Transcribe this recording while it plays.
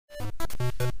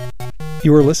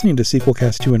You are listening to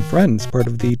Sequelcast 2 and Friends, part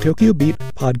of the Tokyo Beat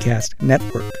Podcast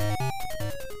Network.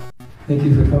 Thank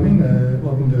you for coming.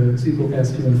 Welcome to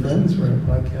Sequelcast 2 and Friends. We're a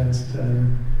podcast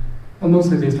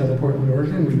mostly based out of Portland,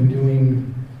 Oregon. We've been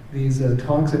doing these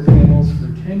talks at panels for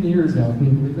 10 years now. Can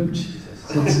you believe it?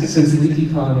 Since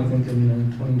LeakyCon, I think,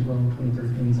 in 2012,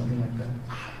 2013, something like that.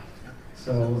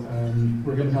 So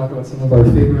we're going to talk about some of our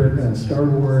favorite Star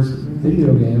Wars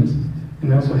video games. And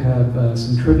we also have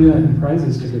some trivia and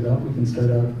prizes to give out. We can start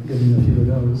out giving a few of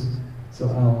those. So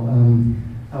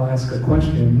I'll ask a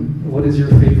question. What is your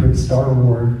favorite Star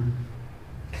Wars?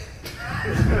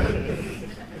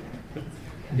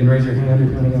 You can raise your hand if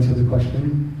you want to answer the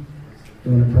question.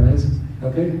 You want a prize?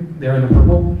 Okay, there in the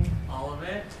purple. All of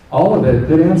it? All of it,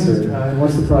 good answer.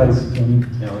 What's the prize, Tony?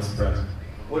 Yeah, what's the prize?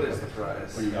 What is the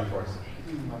prize? What do you got for us?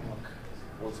 My book.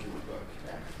 Let's give me a book.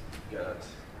 Got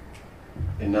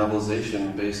a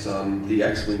novelization based on the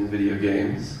X-Wing video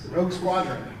games. Rogue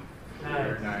Squadron.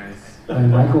 Nice. By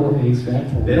Michael A.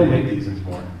 Stackpole. They don't make these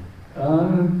anymore.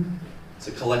 It's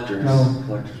a collector's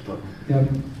book. Yep.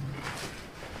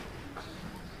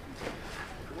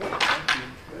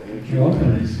 You're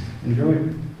welcome. Enjoy.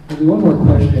 We'll do one more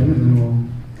question and then we'll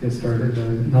get started. A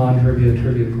non-trivia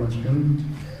trivia question.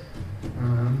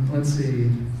 Let's see.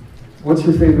 What's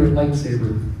your favorite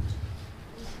lightsaber?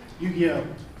 Yu-Gi-Oh!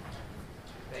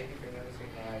 Thank you for noticing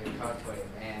my cosplay,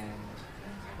 and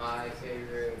my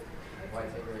favorite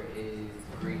lightsaber is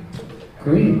green.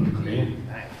 Green.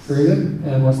 Very good.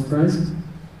 And what's the prize?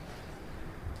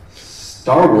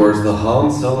 Star Wars: The Han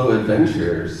Solo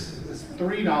Adventures. It's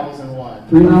 3 novels in one.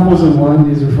 3 novels in one.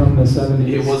 These are from the 70s.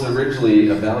 It was originally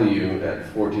a value at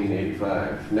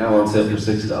 $14.85. Now on sale for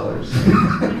 $6.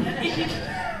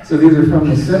 So these are from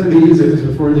the 70s. It was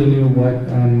before they knew what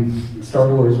Star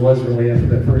Wars was really after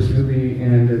that first movie,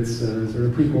 and it's sort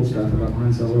of prequel stuff about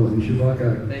Han Solo and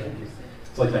Chewbacca. Thank you.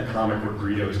 It's like that comic where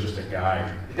Greedo is just a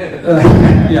guy.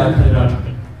 Yeah, pretty much.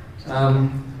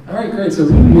 All right, great. So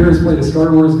who here has played a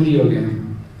Star Wars video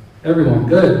game? Everyone.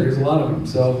 Good. There's a lot of them.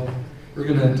 So we're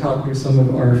going to talk through some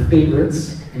of our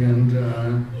favorites and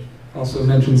also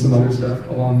mention some other stuff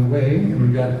along the way. And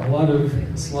we've got a lot of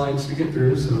slides to get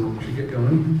through, so we should get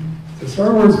going. So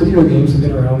Star Wars video games have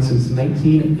been around since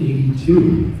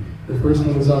 1982. The first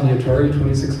one was on the Atari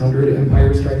 2600,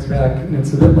 Empire Strikes Back, and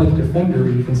it's a bit like Defender.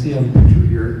 You can see on the picture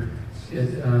here.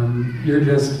 You're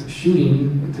just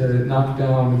shooting to knock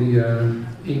down the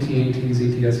AT-ATs,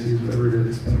 AT-STs, whatever it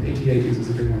is. AT-ATs is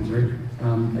the big ones, right?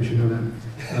 I should know that.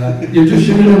 You're just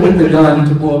shooting them with the gun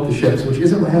to blow up the ships, which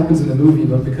isn't what happens in the movie,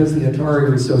 but because the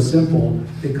Atari was so simple,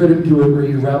 they couldn't do it where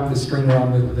you wrap the string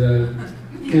around the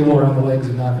cable around the legs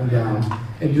and knock them down.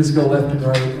 And you just go left and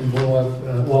right and blow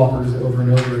up walkers over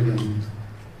and over again.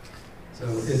 So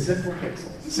it's Simple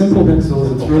pixels. simple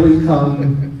pixels. It's really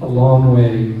come a long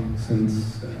way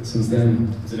since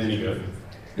then. Is it any good?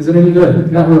 Is it any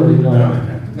good? Not really, no.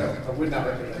 No, I would not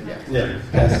recommend it. Yeah.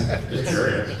 Yes. Just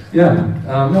curious. Yeah,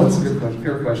 no, it's a good question,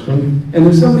 fair question. And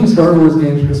there's so many Star Wars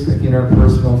games, just picking our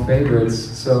personal favorites.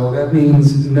 So that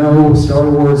means no Star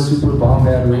Wars Super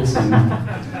Bombad Racing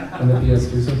on the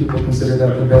PS2. Some people consider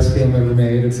that the best game ever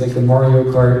made. It's like the Mario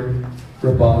Kart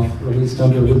ripoff, released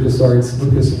under LucasArts,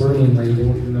 Lucas Learning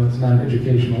label, even though it's not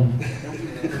educational.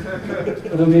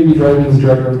 Although maybe Driving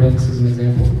Jar makes as an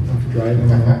example of driving.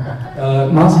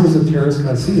 Monsters of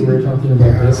Terrascott Sea, we were talking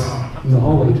about this in the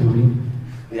hallway to me.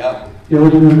 Yeah, Yeah,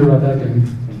 what do you remember about that game?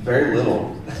 very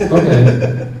little.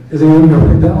 Okay. Has anyone ever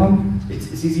played that one?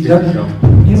 It's easy to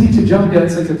jump. Easy to jump, yeah.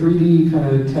 It's like a 3D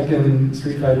kind of Tekken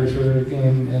Street Fighter sort of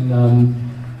game. And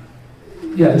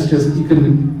yeah, it's just, you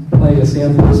can play a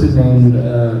sand person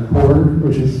named Horde,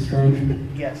 which is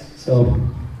strange. Yes. So,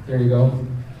 there you go.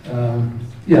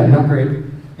 Yeah, not great.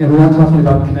 And we're not talking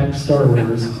about Kinect Star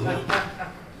Wars,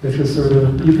 which is sort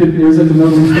of, there's like a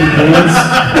mode where you can dance.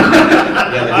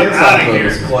 Yeah, the dance output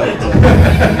is quite.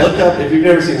 Look up, if you've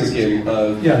never seen this game,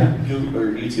 Yeah. Google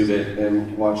or YouTube it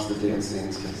and watch the dance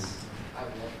scenes, because I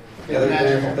love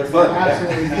it. they're fun.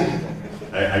 Absolutely magical.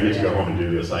 I get to go home and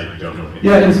do this. I don't know.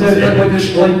 Yeah, instead,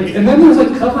 and then there's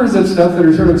like covers of stuff that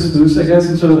are sort of spoofs, I guess,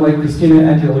 and sort of like Christina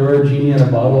Aguilera, Genie in a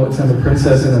Bottle, it's kind of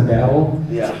Princess in a Battle.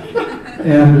 Yeah.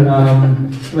 And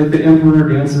like the Emperor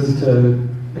dances to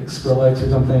like Skrillex or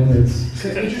something. It's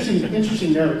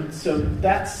Interesting note. So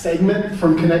that segment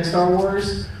from Kinect Star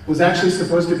Wars was actually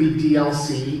supposed to be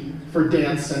DLC for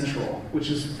Dance Central, which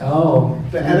is the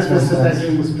edifice that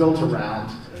game was built around.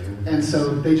 And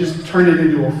so they just turned it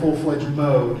into a full-fledged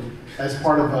mode as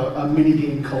part of a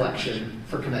mini-game collection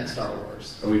for Kinect Star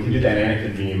Wars. We can do that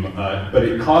Anakin meme, but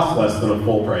it costs less than a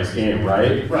full-price game,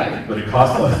 right? Right. But it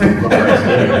costs less than a full-price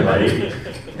game, right?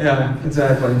 Yeah,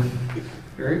 exactly.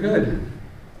 Very good.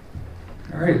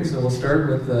 All right, so we'll start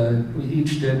with, we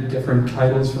each did different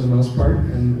titles for the most part,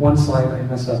 and one slide I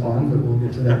messed up on, but we'll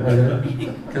get to that later.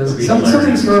 Because some of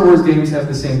these Star Wars games have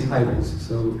the same titles,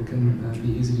 so it can be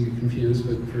easy to get confused.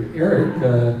 But for Eric,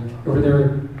 over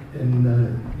there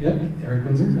Eric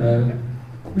Windsor,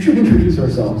 we should introduce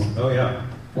ourselves. Oh, yeah.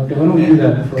 Okay, why don't we do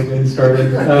that before getting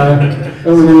started?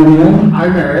 Over there,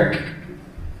 I'm Eric.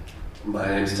 My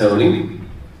name's Tony.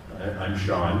 I'm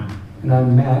Sean. and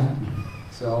I'm Matt.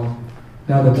 So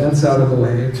now that that's out of the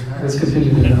way, let's continue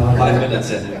to the 5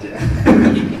 minutes in.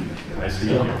 Nice to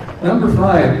meet you. Number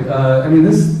 5.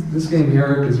 This game,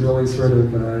 Eric, is really sort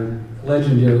of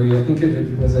legendary. I think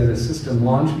it was at a system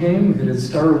launch game. It is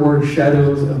Star Wars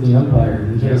Shadows of the Empire,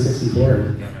 Nintendo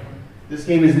 64. This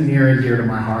game is near and dear to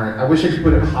my heart. I wish I could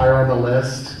put it higher on the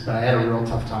list, but I had a real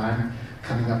tough time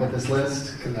coming up with this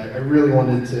list because I really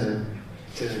wanted to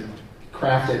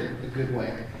craft it a good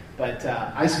way. But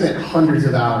I spent hundreds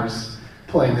of hours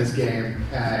playing this game,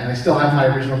 and I still have my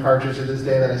original cartridge to this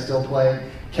day that I still play,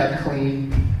 kept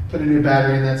clean, put a new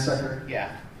battery in that sucker.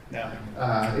 Yeah, no.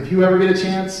 If you ever get a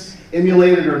chance,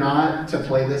 emulate it or not, to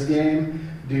play this game,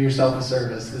 do yourself a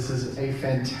service. This is a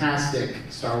fantastic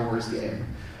Star Wars game.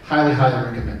 Highly, highly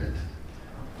recommended.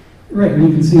 Right, and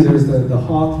you can see there's the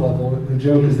Hoth level. The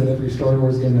joke is that every Star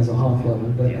Wars game has a Hoth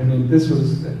level, but I mean, this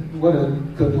was, what a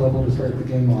good level to start the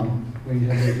game on. We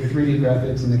had the 3D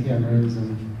graphics and the cameras,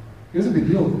 and it was a big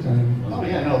deal at the time. Oh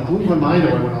yeah, no, it blew my mind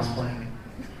away when I was playing.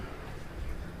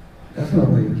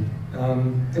 Definitely.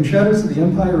 And Shadows of the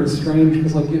Empire is strange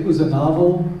because it was a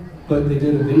novel, but they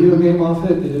did a video game off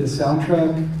it. They did a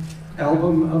soundtrack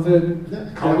album of it. Yeah,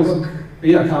 comic book.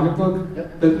 Yeah, comic book.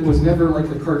 Yep. But it was never like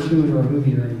a cartoon or a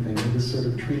movie or anything. They just sort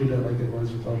of treated it like it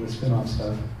was with all the spin-off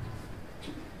stuff.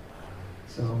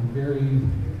 So very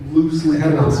Loosely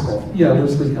canonical. Yeah,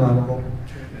 loosely canonical.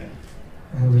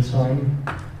 And it's fine.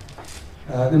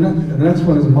 The next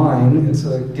one is mine. It's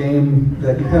a game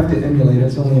that you have to emulate.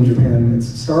 It's only in Japan. It's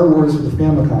Star Wars for the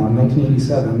Famicom,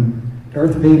 1987.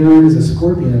 Darth Vader is a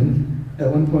scorpion. At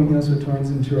one point, he also turns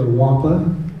into a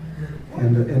Wampa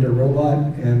and a robot.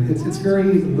 And it's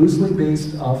very loosely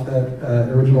based off that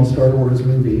original Star Wars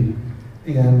movie.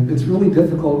 And it's really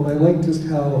difficult. I like just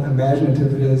how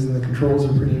imaginative it is, and the controls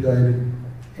are pretty good.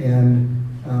 And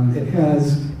it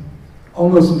has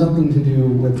almost nothing to do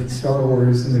with Star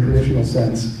Wars in the traditional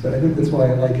sense, but I think that's why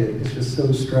I like it. It's just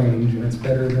so strange, and it's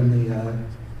better than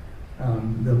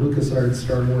the LucasArts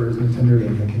Star Wars Nintendo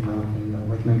game that came out in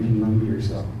 1990 or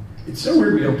so. It's so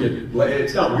weird we don't get,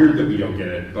 it's not weird that we don't get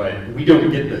it, but we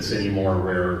don't get this anymore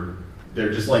where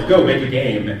they're just like, go make a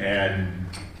game, and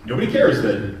nobody cares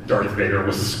that Darth Vader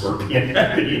was a scorpion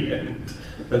at the end.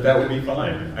 But that would be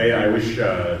fine. I wish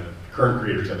current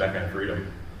creators had that kind of freedom.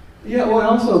 Yeah, well,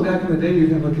 also back in the day, you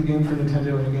had a game for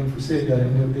Nintendo and a game for Sega,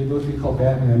 and they'd both be called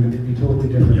Batman, but they'd be totally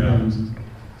different games.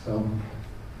 So,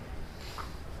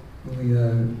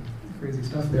 really crazy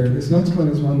stuff there. This next one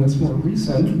is one that's more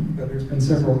recent, but there's been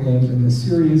several games in this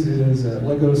series. It is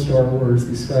Lego Star Wars: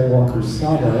 The Skywalker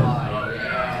Saga.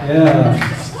 Yeah,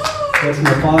 that's an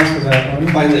applause for that one.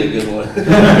 Finally a good one.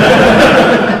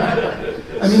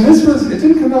 I mean, it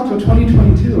didn't come out till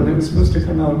 2022, and it was supposed to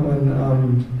come out when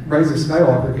Rise of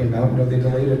Skywalker came out. They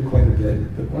delayed it quite a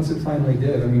bit, but once it finally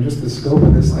did, I mean, just the scope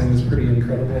of this thing is pretty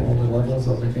incredible. All the levels,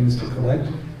 all the things to collect.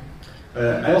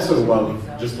 I also love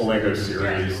just the LEGO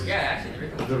series.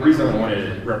 The reason I wanted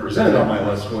it represented on my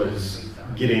list was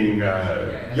getting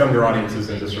younger audiences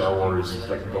into Star Wars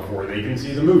before they can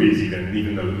see the movies,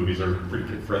 even though the movies are pretty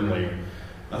kid-friendly.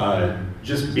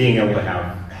 Just being able to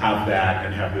have that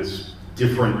and have this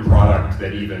different product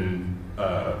that even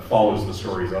follows the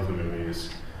stories of the movies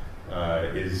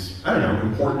is, I don't know,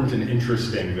 important and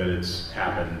interesting that it's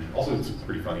happened. Also, it's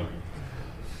pretty funny.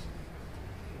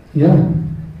 Yeah.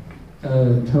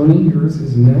 Tony, yours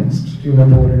is next. Do you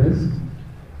remember what it is?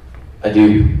 I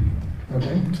do.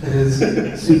 Okay. It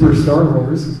is Super Star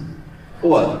Wars.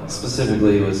 What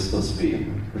specifically it was supposed to be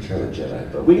Return of the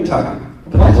Jedi, but we can talk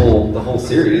about the whole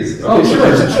series. Oh, sure.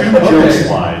 There's 2 joke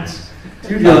slides.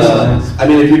 I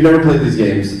mean, if you've never played these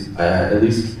games, at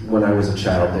least when I was a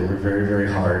child, they were very, very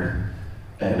hard.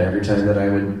 And every time that I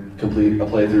would complete a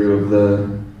playthrough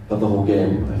of the whole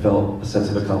game, I felt a sense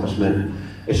of accomplishment.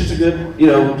 It's just a good,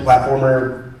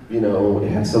 platformer. It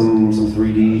had some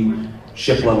 3D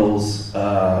ship levels,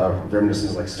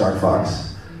 reminiscent of Star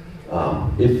Fox.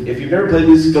 If you've never played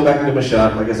these, go back and give them a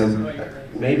shot. Like I said,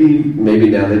 maybe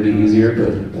now they'd be easier,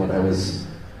 but when I was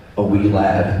a wee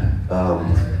lad,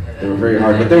 they were very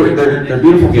hard, but they're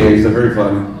beautiful games. They're very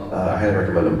fun. I highly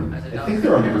recommend them. think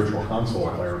they're on the Virtual Console,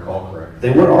 if I recall correctly.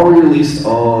 They were already released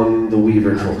on the Wii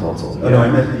Virtual Console. Oh, no, I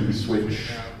meant the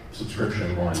Switch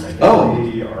subscription one. I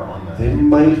think they are on that. They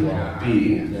might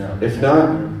be. Yeah. If not,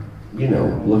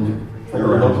 look,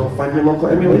 find your local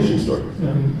emulation store.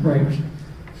 Right.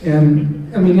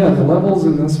 And, I mean, yeah, the levels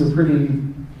in this are pretty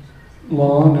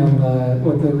long, and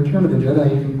with the Return of the Jedi,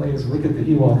 you can play as Wicket the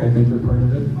Ewok, I think, for part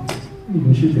of it. You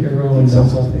can shoot the arrow and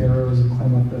bounce off the arrows and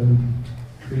climb up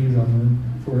the trees on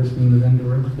the forest moon of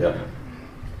Endor. Yep.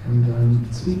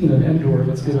 And speaking of Endor,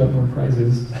 let's give out more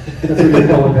prizes. That's what you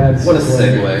call a bad segue. What a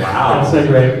segue. Wow.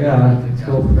 Segue, yeah. It's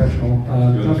real professional.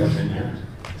 Doing this for 10 years.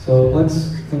 So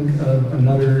let's think of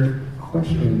another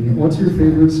question. What's your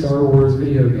favorite Star Wars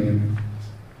video game?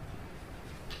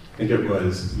 I think it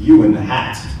was You in the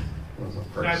Hat. Was the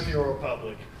first. Knights of the Old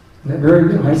Republic. Very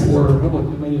good. Knights of the Old Republic.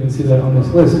 We might even see that on this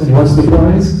list. And what's the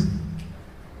prize?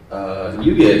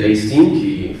 You get a Steam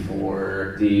key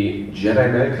for the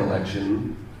Jedi Knight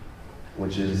collection,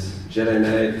 which is Jedi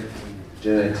Knight,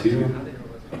 Jedi 2,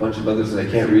 a bunch of others that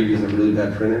I can't read because I'm a really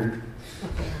bad printer.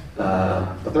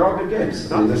 But they're all good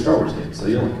games. I mean, they're Star Wars games, so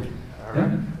you'll like it.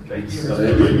 Yeah. Thanks.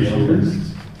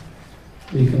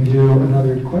 We can do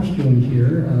another question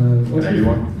here. Can I do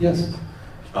one? Yes.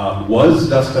 Was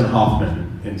Dustin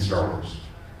Hoffman in Star Wars?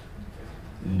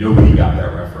 Nobody got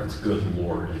that reference. Good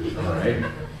Lord. All right.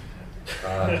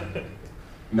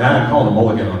 Matt, I'm calling a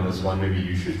mulligan on this one. Maybe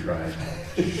you should try.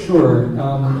 Sure.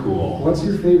 Cool. What's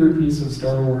your favorite piece of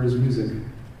Star Wars music?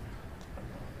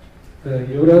 The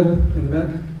Yoda in the back?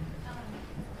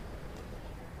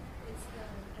 It's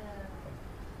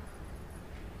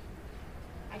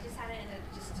I just had it and it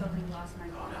just totally lost my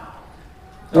mind.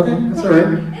 Okay, that's all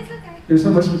right. It's okay. There's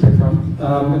so much to pick from.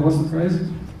 And what's the prize?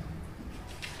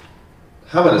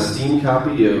 How about a Steam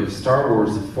copy of Star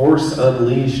Wars The Force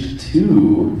Unleashed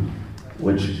 2,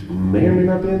 which may or may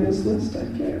not be on this list, I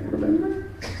can't remember.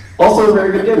 Also a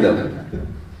very good game, though.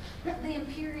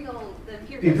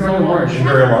 The Imperial March.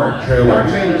 Imperial March. Imperial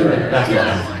March.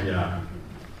 That's one. Yeah.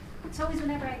 It's always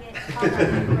whenever I get caught up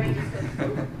in my brain.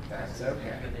 That's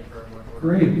okay.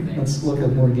 Great. Let's look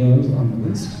at more games on the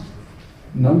list.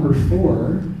 Number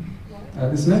 4.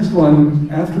 This next one,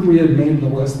 after we had made the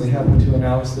list, they happened to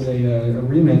announce that a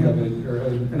remake of it, or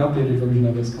an updated version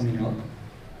of it is coming out.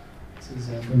 This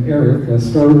is from Eric,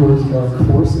 Star Wars Dark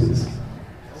Forces.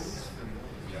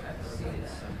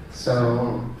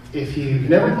 So, if you've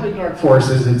never played Dark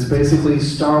Forces, it's basically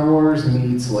Star Wars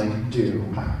meets like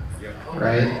Doom,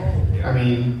 right? I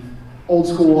mean, old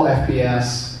school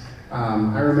FPS.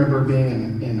 I remember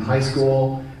being in high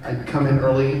school. I'd come in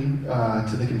early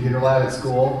to the computer lab at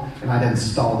school, and I'd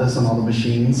install this on all the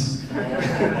machines.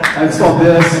 I installed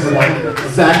this, and like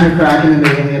Zack McCracken and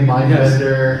the Alien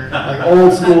Mindbender, like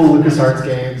old school LucasArts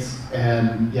games,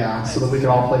 and yeah, so that we could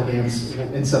all play games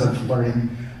instead of learning.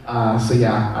 So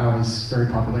yeah, I was very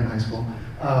popular in high school.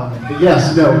 But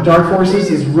yes, no, Dark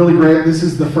Forces is really great. This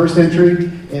is the first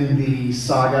entry in the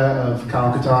saga of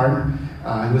Kyle Katarn.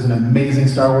 He was an amazing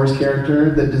Star Wars character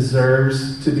that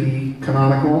deserves to be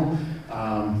canonical.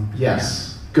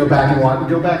 Yes, go back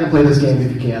and play this game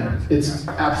if you can. It's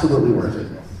absolutely worth it.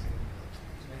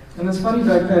 And it's funny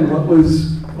back then, what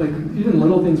was, like, even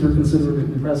little things were considered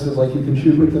impressive, like you can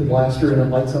shoot with the blaster and it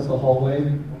lights up the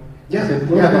hallway. Yeah, Like,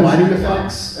 the lighting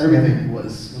effects, everything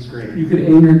was great. You could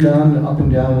aim your gun up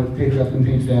and down with page up and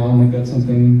page down, like that's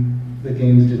something the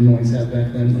games didn't always have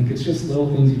back then. Like, it's just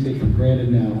little things you take for granted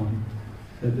now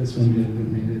that this one did that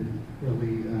made it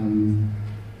really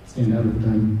stand out at the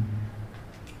time.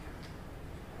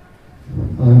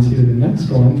 On to the next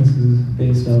one. This is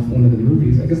based off one of the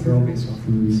movies. I guess they're all based off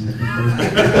the movies, technically.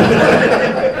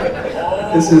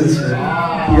 This is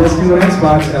PS2 and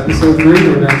Xbox, Episode 3,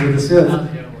 Revenge of the Sith.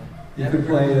 You could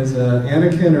play as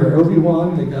Anakin or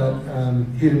Obi-Wan. They got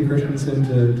Hayden Christensen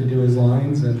to do his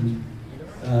lines, and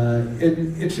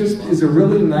it just is a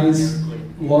really nice,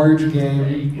 large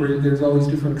game where there's always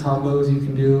different combos you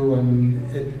can do, and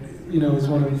it is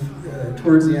one of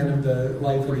towards the end of the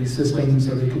life of these systems,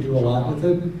 so they could do a lot with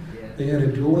it. They had a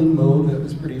dueling mode that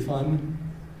was pretty fun.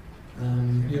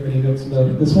 Do you have any notes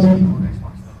about this one?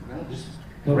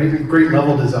 Great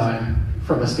level design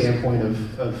from a standpoint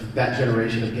of that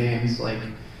generation of games. Like,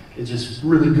 it's just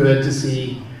really good to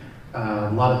see a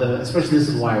lot of the, especially this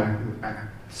is why I'm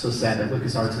so sad that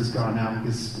LucasArts is gone now,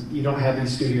 because you don't have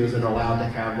these studios that are allowed to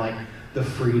have like the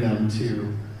freedom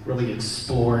to really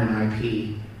explore an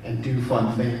IP and do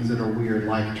fun things that are weird,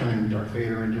 like turning Darth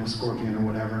Vader into a scorpion or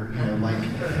whatever.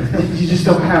 You just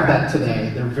don't have that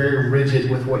today. They're very rigid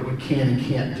with what you can and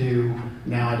can't do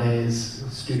nowadays.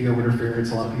 Studio interference,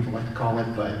 a lot of people like to call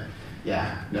it, but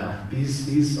yeah, no.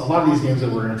 These a lot of these games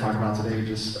that we're going to talk about today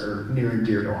just are near and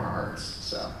dear to our hearts.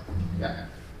 So, yeah.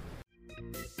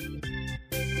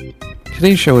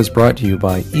 Today's show is brought to you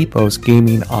by Epos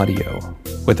Gaming Audio.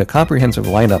 With a comprehensive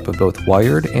lineup of both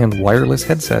wired and wireless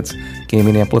headsets,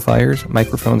 gaming amplifiers,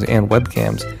 microphones, and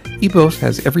webcams, Epos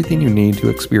has everything you need to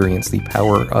experience the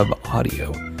power of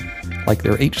audio. Like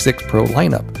their H6 Pro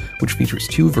lineup, which features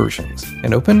 2 versions,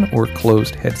 an open or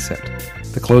closed headset.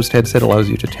 The closed headset allows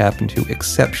you to tap into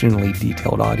exceptionally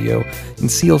detailed audio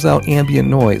and seals out ambient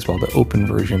noise, while the open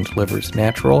version delivers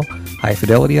natural,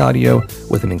 high-fidelity audio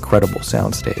with an incredible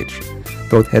soundstage.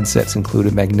 Both headsets include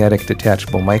a magnetic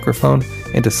detachable microphone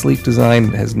and a sleek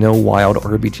design that has no wild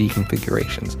RBG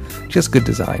configurations, just good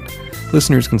design.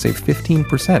 Listeners can save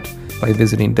 15% by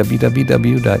visiting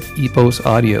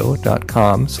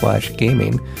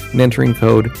www.eposaudio.com/gaming and entering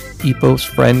code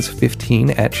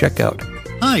EPOSFriends15 at checkout.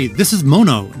 Hi, this is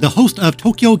Mono, the host of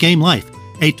Tokyo Game Life,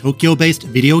 a Tokyo-based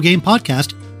video game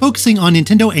podcast focusing on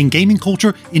Nintendo and gaming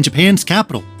culture in Japan's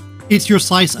capital. It's your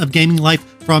slice of gaming life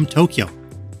from Tokyo.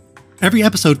 Every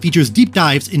episode features deep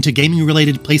dives into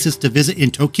gaming-related places to visit in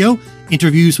Tokyo,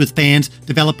 interviews with fans,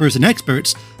 developers, and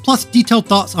experts, plus detailed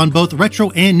thoughts on both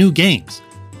retro and new games.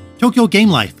 Tokyo Game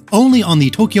Life, only on the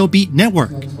Tokyo Beat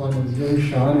Network. Next one is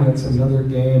Yoshan, and it's another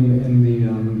game in the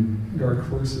Dark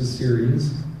Forces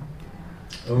series.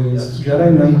 It's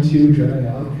Jedi Knight 2, Jedi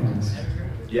Outcast.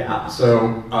 Yeah,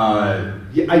 so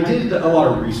I did a lot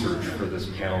of research for this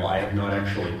panel. I have not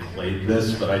actually played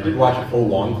this, but I did watch a full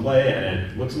long play, and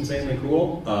it looks insanely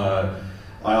cool.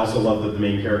 I also love that the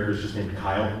main character is just named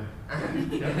Kyle.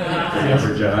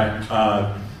 For Jedi.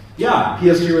 Yeah,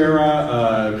 PS2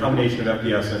 era, combination of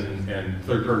FPS and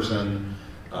third person,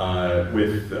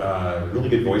 with really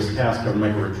good voice cast.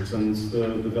 Michael Richardson's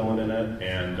the villain in it,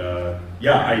 and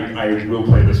I will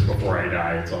play this before I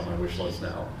die. It's on my wish list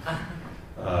now.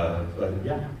 But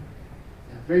yeah.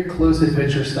 Very close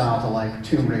adventure style to like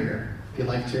Tomb Raider. If you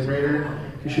like Tomb Raider,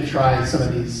 you should try some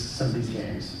of these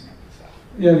games.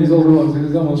 Yeah, these older ones,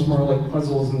 it's almost more like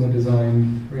puzzles in the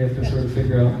design, where you have to sort of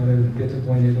figure out how to get to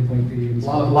point A to point B. A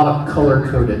lot of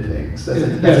color-coded things. That's a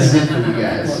hint for you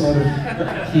guys. A lot of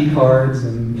key cards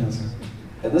and yes.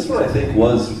 And this one I think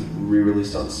was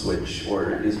re-released on Switch,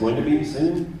 or is going to be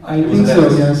soon? I think so,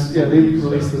 yes. Yeah, they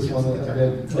released this one a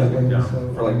bit.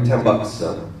 For like $10,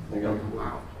 so there you go.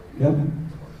 Wow. Yep.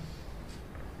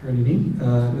 Pretty neat.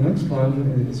 The next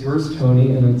one is yours,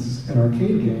 Tony, and it's an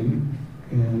arcade game.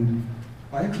 And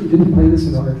I actually didn't play this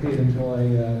in the arcade until I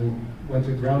went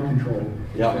to Ground Control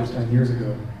the first time years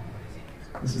ago.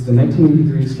 This is the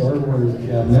 1983 Star Wars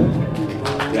cabinet.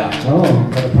 Yeah. Oh,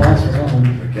 got a pass for that one.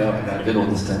 There we go. I got a good one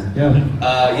this time.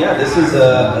 Yeah. This is,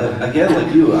 again,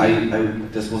 like you,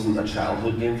 this wasn't a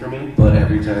childhood game for me, but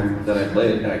every time that I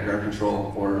play it at Ground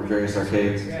Control or various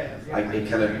arcades, it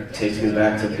kind of takes me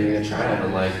back to being a child.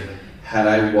 And like, had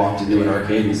I walked into an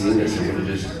arcade and seen this, it would have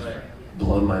just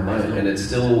blown my mind. And it's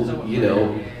still,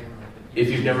 if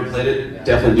you've never played it,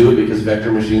 definitely do it, because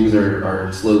vector machines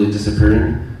are slowly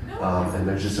disappearing. And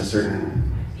there's just a certain,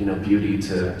 beauty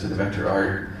to the vector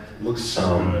art. Looks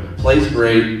so good. Plays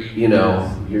great,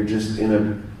 you're just in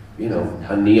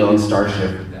a neon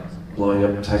starship blowing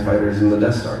up TIE fighters in the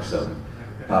Death Star. So,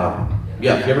 if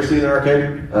you ever seen an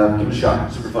arcade, give it a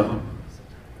shot. Super fun.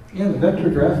 Yeah, the vector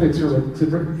graphics are like,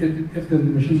 if the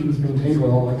machine is maintained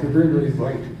well, like they're very, very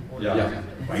bright. Yeah.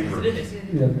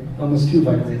 Yeah, almost too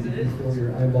vibrant. You feel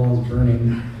your eyeballs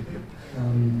burning.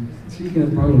 Speaking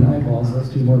of burning eyeballs, let's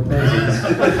do more prizes.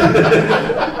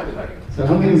 So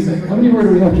how many more do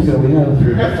we have to go? We have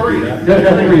 3.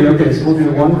 Yeah, 3. Okay, so we'll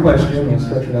do one question. We'll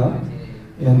stretch it out.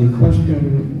 And the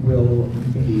question will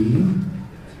be,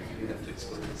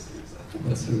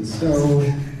 let's see, so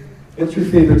what's your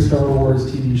favorite Star Wars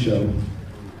TV show?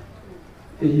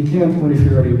 You can't point if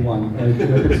you already won. Can you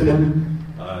pick someone?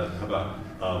 How about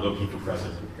Loki for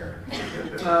president here?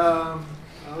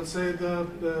 I would say the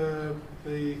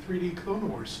 3D Clone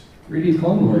Wars. 3D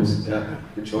Clone Wars. Yeah,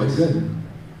 good choice. Very good.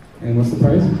 And what's the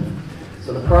prize?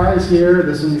 So the prize here,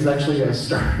 this one's actually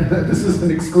this is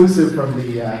an exclusive from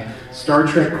the Star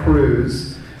Trek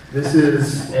cruise. This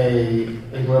is a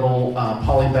little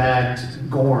polybagged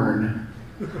Gorn,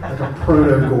 like a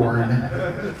proto-Gorn.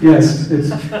 Yes,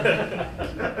 it's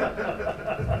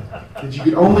that you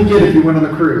could only get if you went on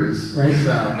the cruise. Right.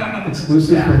 So,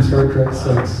 exclusive from Star Trek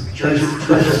 6.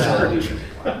 Treasure salad.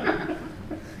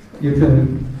 You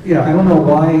can, I don't know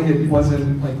why it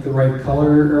wasn't like the right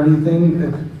color or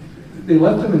anything. They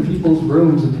left them in people's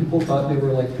rooms and people thought they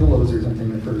were like pillows or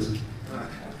something at first.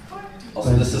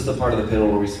 Also, this is the part of the panel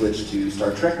where we switch to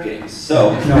Star Trek games.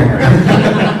 So,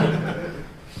 no.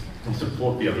 Let's just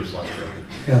pull up the other slide.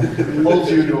 Yeah. Holds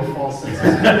you to a false sense.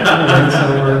 Alright, so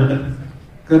we're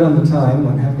good on the time.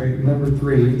 I'm halfway, number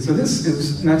 3. So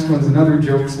next one's another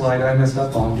joke slide I messed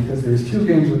up on because there's 2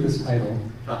 games with this title,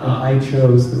 and I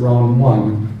chose the wrong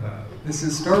one. This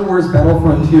is Star Wars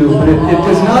Battlefront 2, but it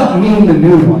does not mean the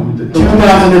new one. The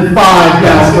 2005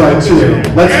 Battlefront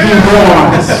 2. Let's be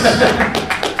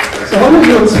honest. So how would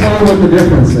you explain what the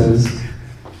difference is?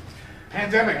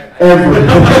 Pandemic. Everything.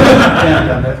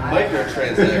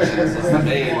 Microtransactions is the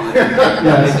main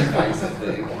Yes.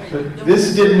 thing.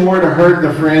 This did more to hurt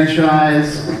the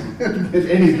franchise than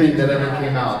anything that ever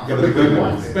came out. Yeah, but the good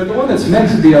ones. But the one that's meant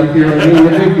to be up here, I mean, the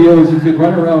big deal is you could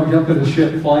run around, jump in a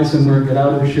ship, fly somewhere, get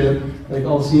out of the ship, like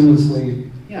all seamlessly.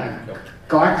 Yeah,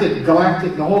 Galactic,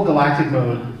 the whole Galactic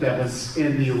mode that was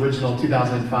in the original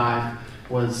 2005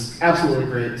 was absolutely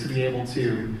great to be able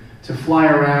to fly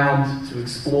around, to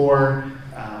explore.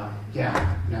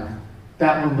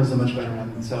 That one was a much better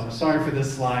one. So sorry for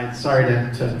this slide. Sorry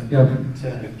to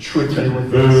trick you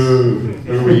with this.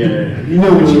 Yeah. You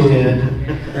know what you did.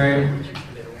 Right.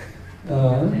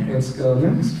 Let's go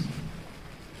next.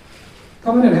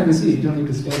 Come in and have a seat. You don't need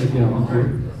to stand if you don't want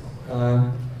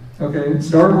to. Okay,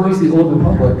 Star Wars: The Old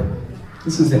Republic.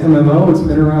 This is the MMO. It's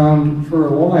been around for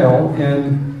a while,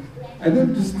 and I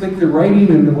just think the writing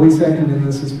and the voice acting in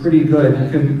this is pretty good. You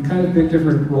can kind of pick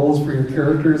different roles for your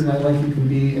characters, and I like you can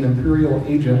be an Imperial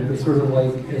agent that's sort of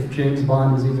like if James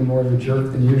Bond was even more of a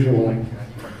jerk than usual.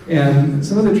 And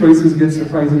some of the choices get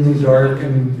surprisingly dark,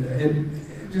 and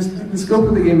the scope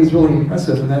of the game is really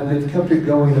impressive, and that they've kept it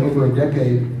going over a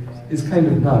decade is kind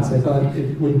of nuts. I thought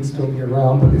it wouldn't still be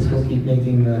around, but they still keep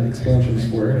making expansions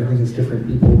for it. I think it's different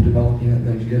people developing it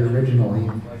than you did originally.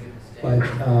 But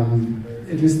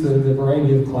just the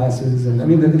variety of classes, and I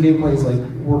mean the gameplay is like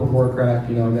World of Warcraft,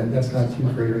 that's not too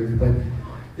creative, but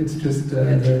it's just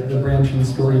the branching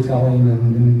storytelling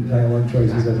and dialogue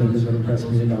choices I think is what impressed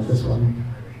me about this one.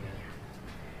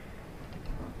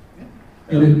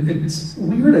 And it's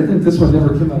weird, I think this one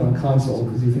never came out on console,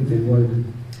 because you think they would.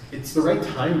 It's the right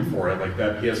time for it, like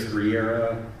that PS3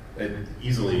 era,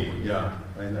 easily, yeah,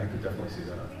 I could definitely see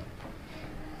that.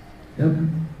 Yep.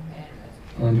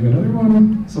 On to another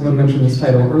one. Someone mentioned this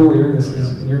title earlier. This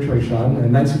is in your choice,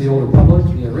 Sean. Knights of the Old Republic,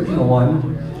 the original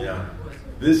one. Yeah.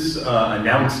 This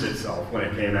announced itself when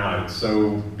it came out. It's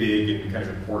so big and kind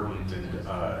of important, and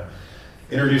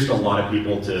introduced a lot of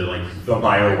people to like the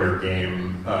BioWare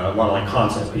game. A lot of like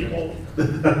console people.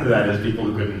 That is, people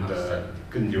who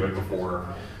couldn't do it before.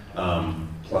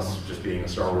 Plus, just being a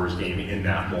Star Wars game in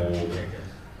that mold.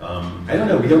 I don't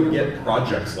know, we don't get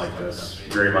projects like this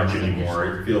very much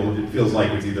anymore. It feels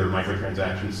like it's either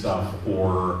microtransaction stuff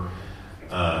or,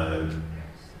 I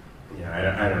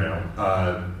don't know.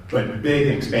 But big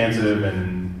and expansive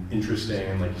and interesting,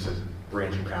 and like you said,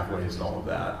 branching pathways and all of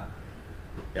that.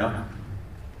 Yeah?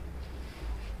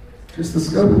 Just the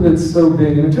scope of it's so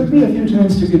big, and it took me a few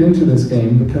times to get into this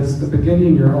game, because the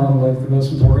beginning you're on like the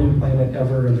most boring planet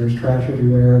ever, and there's trash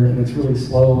everywhere, and it's really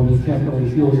slow, and you can't really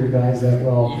heal your guys that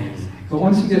well. But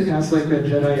once you get past like that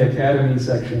Jedi Academy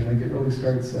section, like it really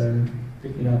starts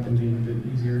picking up and being a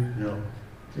bit easier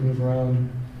to move around.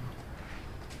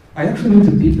 I actually need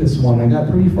to beat this one. I got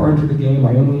pretty far into the game.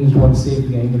 I only used one save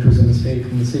game, which was a mistake,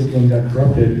 and the save game got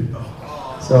corrupted.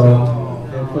 So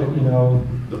I put,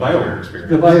 the BioWare experience.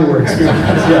 The BioWare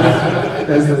experience, yeah.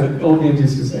 As the old games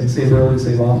used to say, save early,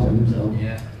 save often. So, one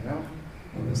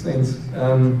of those things.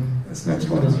 This next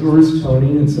one is yours,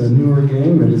 Tony. It's a newer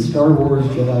game. It is Star Wars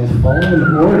Jedi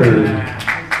Fallen Order.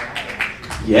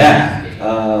 Yeah,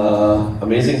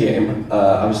 amazing game.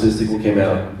 Obviously, the sequel came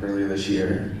out earlier this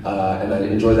year, and I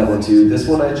enjoyed that one too. This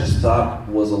one I just thought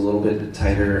was a little bit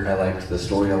tighter. I liked the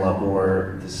story a lot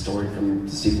more. The story from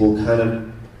the sequel kind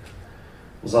of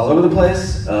was all over the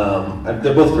place.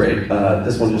 They're both great.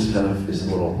 This one just kind of is a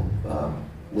little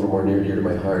more near and dear to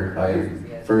my heart.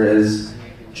 For as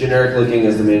generic looking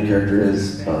as the main character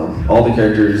is, all the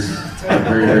characters are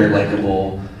very, very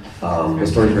likable. The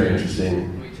story's very interesting,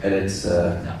 and it's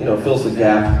fills the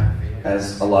gap,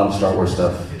 as a lot of Star Wars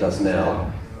stuff does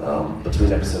now,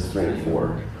 between episodes 3 and 4,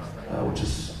 which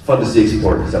is fun to see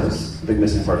explored, because that was a big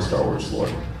missing part of Star Wars lore.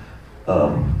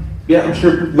 I'm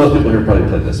sure most people here probably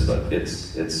played this, but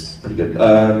it's pretty good.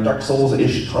 Dark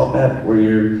Souls-ish combat, where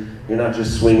you're not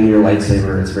just swinging your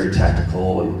lightsaber. It's very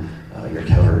tactical, and you're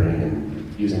countering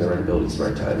and using the right abilities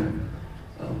at the right time.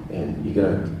 And you get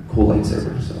a cool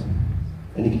lightsaber,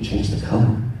 and you can change the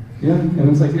color. Yeah, and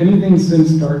it's like anything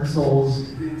since Dark Souls.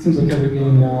 It seems like every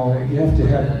game now, you have to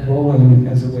have rolling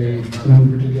as a way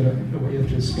to get a way of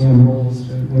just spam rolls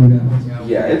to win battles.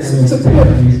 Yeah, it's a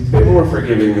bit more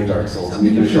forgiving than Dark Souls, and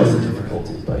you can adjust the difficulty.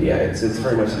 difficulty. But yeah, it's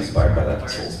very much inspired by that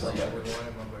Souls combat.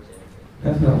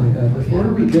 Definitely. Before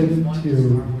we get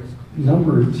to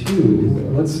number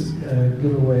 2, let's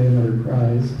give away another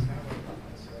prize.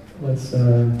 Let's,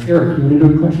 Eric, you want to do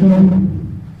a question?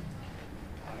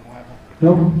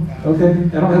 No? Okay.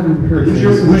 I don't have them prepared.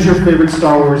 Who's your favorite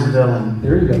Star Wars villain?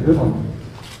 There you go. Good one.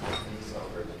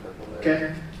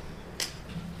 Okay.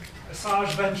 Asajj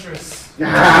Ventress.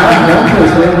 Very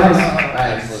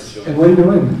nice. And what are you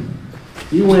doing?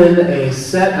 You win a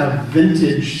set of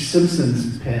vintage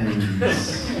Simpsons pins.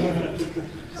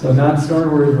 So not Star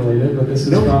Wars related, but this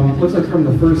is from, looks like from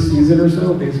the first season or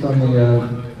so, based on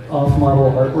the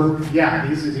off-model artwork. Yeah,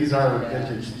 these are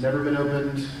vintage. Never been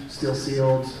opened, still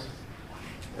sealed.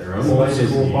 They're old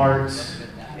school art.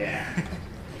 Yeah.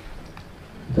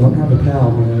 Don't have a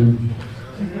pal, man.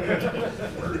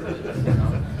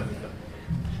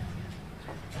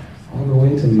 All the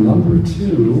way to number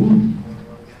 2.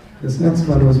 This next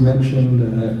one was mentioned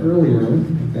earlier,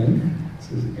 I think.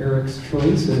 This is Eric's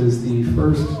choice. It is the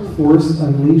first Force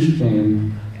Unleashed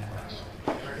game.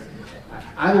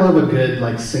 I love a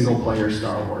good single-player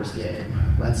Star Wars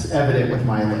game. That's evident with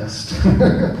my list.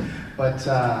 But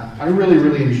I really,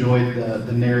 really enjoyed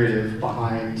the narrative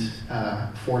behind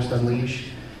Force Unleashed.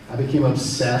 I became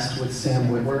obsessed with Sam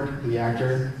Witwer, the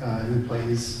actor who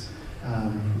plays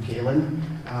Galen.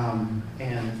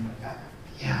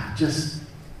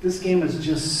 This game is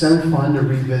just so fun to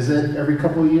revisit every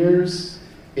couple of years.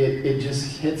 It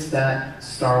just hits that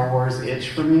Star Wars itch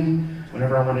for me.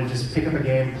 Whenever I want to just pick up a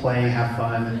game, play, have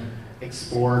fun,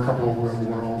 explore a couple of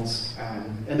worlds.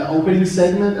 And the opening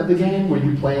segment of the game, where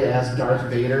you play as Darth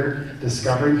Vader,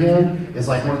 discovering him, is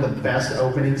one of the best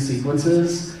opening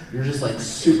sequences. You're just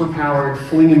super powered,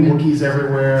 flinging Wookiees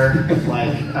everywhere.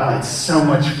 It's so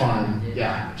much fun.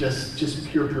 Yeah, just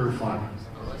pure fun.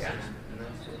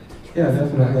 Yeah,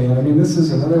 definitely. And I mean, this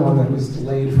is another one that was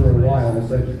delayed for a while,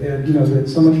 but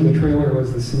so much of the trailer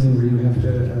was the scene where you have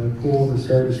to pull the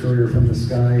Star Destroyer from the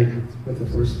sky with the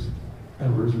Force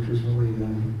powers, which was really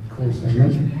cool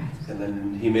segment. And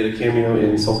then he made a cameo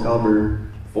in Soul Calibur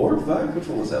 4 or 5? Which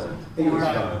one was that one? I think it was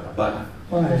 5.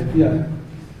 5, yeah.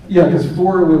 Yeah, because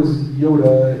 4 was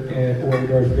Yoda or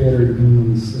Darth Vader, depending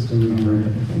on the system you were in,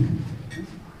 I think.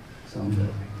 So.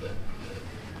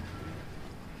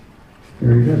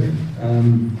 Very good.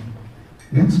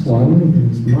 Next one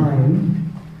is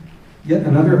mine. Yet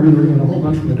another, we're doing a whole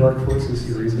bunch from the Dark Forces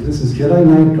series, but this is Jedi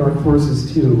Knight Dark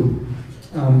Forces 2.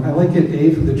 I like it,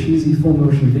 A, for the cheesy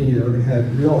full-motion video. They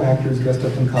had real actors dressed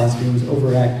up in costumes,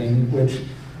 overacting, which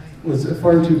was a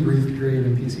far too brief period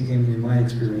in PC gaming in my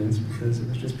experience, because it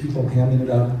was just people hamming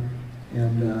it up.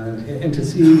 And to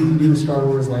see new Star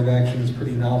Wars live action was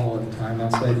pretty novel at the time,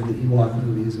 outside of the Ewok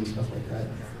movies and stuff like that.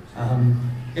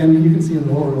 And you can see in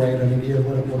the lower right an idea of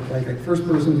what it looked like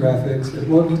first-person graphics. It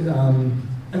looked,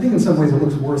 I think in some ways it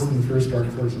looks worse than the first Dark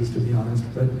Forces, to be honest,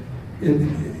 but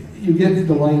you get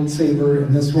the lightsaber.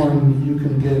 In this one, you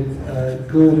can get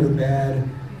good or bad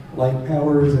light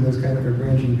powers, and there's kind of a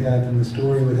branching path in the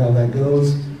story with how that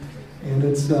goes. And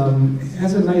it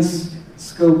has a nice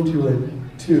scope to it,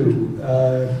 too.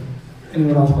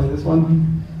 Anyone else play this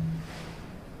one?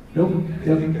 Nope?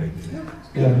 Yep.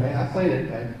 Yeah, I played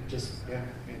it.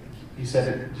 You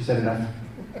said enough.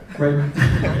 Right.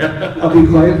 I'll be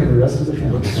quiet for the rest of the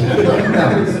panel.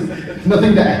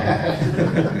 Nothing to add.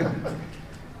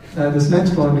 This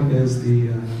next one is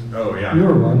the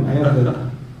newer one. I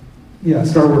have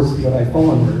Star Wars Jedi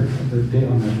Fallen Order. The date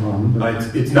on that wrong.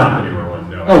 It's not the newer one,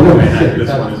 no. Oh, no. This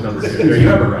one is number 2. You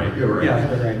have it right. You have it right. Yeah, I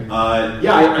have it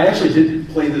right. I actually did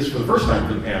play this for the first time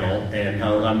for the panel, and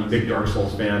how I'm a big Dark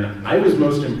Souls fan. I was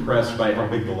most impressed by how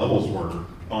big the levels were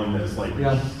on this,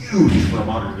 huge for a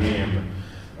modern game.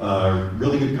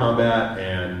 Really good combat,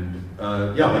 and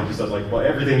like you said,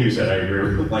 everything you said, I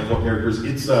agree with. What characters?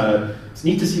 It's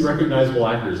neat to see recognizable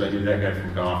actors. I knew that guy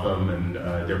from Gotham, and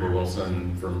Deborah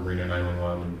Wilson from Reno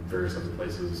 911, and various other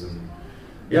places, and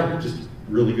just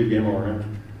really good game all around.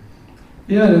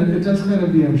 Yeah, it does kind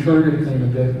of the Uncharted thing a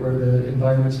bit, where the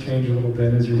environments change a little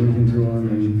bit as you're moving through them,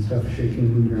 and stuff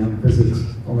shaking, moving around, physics,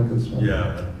 all that good stuff.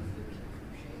 Yeah.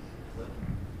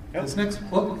 This next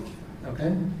book,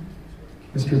 okay.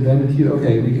 Mr. Ben Q.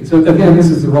 Okay, so again, this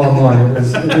is the wrong one.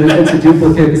 It's a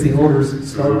duplicate. It's the older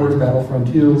Star Wars Battlefront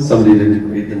 2. Somebody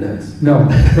didn't read the notes. No,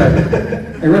 right.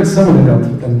 I read some of the notes,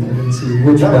 but then I didn't see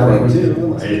which Battlefront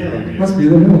 2. Must be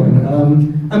the new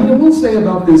one. I will say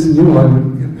about this new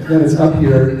one that is up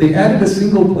here, they added a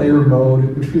single-player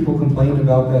mode, which people complained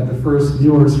about that the first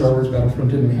newer Star Wars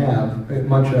Battlefront didn't have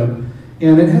much of.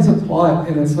 And it has a plot,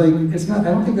 and it's not, I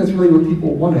don't think that's really what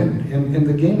people wanted. And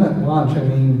the game at launch,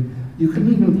 you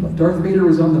couldn't even, Darth Vader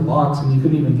was on the box and you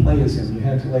couldn't even play as him. You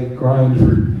had to like grind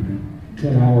for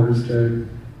 10 hours to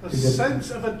get... sense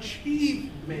of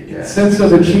achievement. Yeah. Sense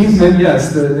of achievement,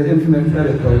 yes, the infinite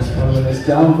Reddit post, one of the most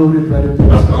downvoted Reddit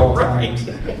posts of all time.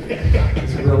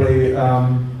 It's really,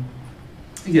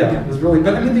 yeah, it was really,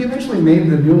 but I mean, they eventually made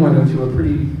the new one into a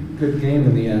pretty good game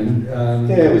in the end.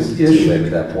 Yeah, it was too late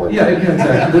at that point. Yeah,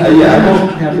 exactly.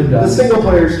 The single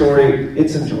player story,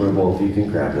 it's enjoyable if you can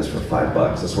grab this for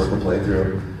 $5. It's worth a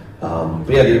playthrough.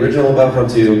 But yeah, the original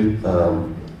Battlefront 2,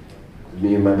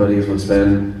 me and my buddies would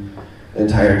spend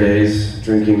entire days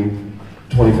drinking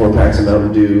 24 packs of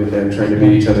Mountain Dew and trying to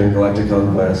beat each other in Galactic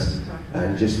Conquest.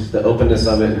 And just the openness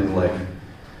of it and like,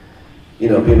 you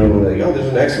know, being able to like, oh, there's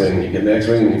an X-Wing, and you get an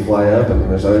X-Wing and you fly up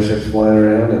and there's other ships flying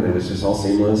around and it was just all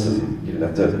seamless and you didn't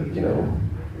have to, you know,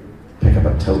 pick up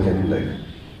a token to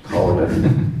call it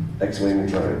an X-Wing and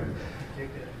try it.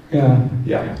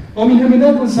 Yeah. Well, I mean,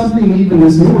 that was something even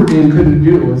this newer game couldn't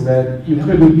do, was that you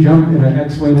couldn't jump in an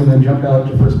X-Wing and then jump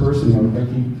out to first-person mode. Like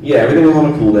everything was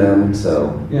on a cooldown,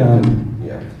 so... Yeah.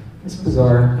 It's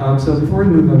bizarre. So before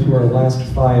we move on to our last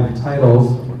 5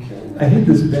 titles, I hate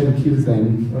this BenQ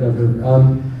thing, whatever.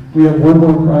 We have one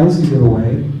more prize to give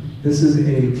away. This is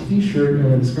a T-shirt. You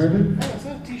want to describe it? No, it's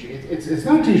not a T-shirt. It's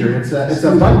not a T-shirt. It's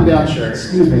a button-down shirt.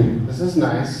 Excuse me. This is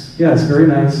nice. Yeah, it's very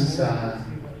nice. It's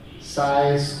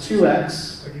size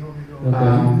 2X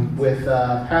with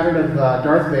a pattern of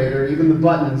Darth Vader. Even the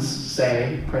buttons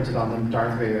say, printed on them,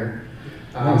 Darth Vader.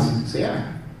 Nice. So yeah.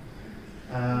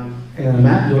 And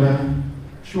Matt, you want to?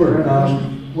 Sure.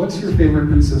 What's your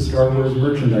favorite piece of Star Wars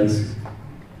merchandise?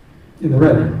 In the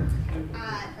red.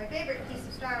 My favorite piece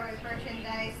of Star Wars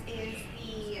merchandise is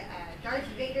the Darth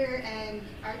Vader and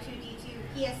R2-D2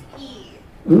 PSP.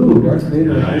 Ooh, Darth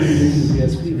Vader and R2-D2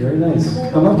 PSP. Very nice.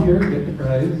 Come up here, get the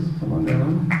prize. Come on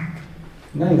down.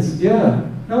 Nice. Yeah.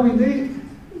 No, I mean,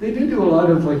 they do a lot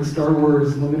of like Star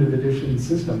Wars limited edition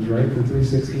systems, right? The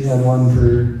 360 had one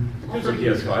for... There's a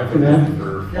PS5 for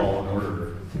Fallen Order.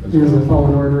 There's a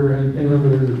Fallen Order, and I remember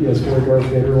there was a PS4 Darth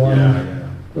Vader one. Yeah.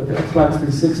 But the Xbox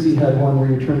 360 had one where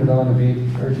you turned it on and made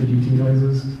R2-D2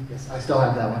 noises. Yes, I still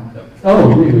have that one.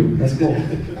 Oh, really? That's cool.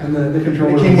 And the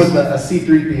controller... It came with a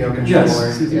C-3PO controller.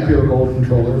 Yes, C-3PO Gold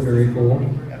controller, very cool.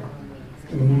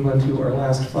 And we move on to our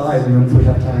last 5, and then if we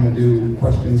have time to do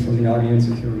questions from the audience,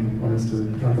 if you want us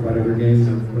to talk about other games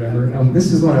or whatever.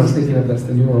 This is one I was thinking of, that's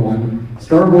the newer one.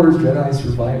 Star Wars Jedi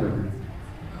Survivor.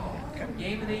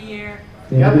 Game of the year.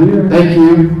 Yep, thank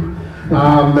you.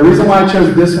 The reason why I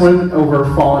chose this one over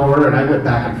Fallen Order, and I went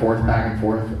back and forth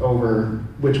over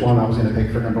which one I was going to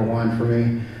pick for number 1 for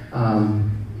me.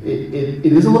 It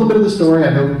is a little bit of the story. I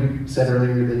know you said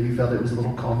earlier that you felt it was a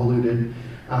little convoluted.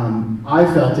 I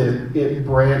felt it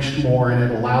branched more and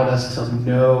it allowed us to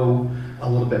know a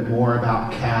little bit more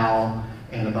about Cal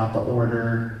and about the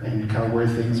Order and kind of where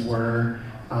things were.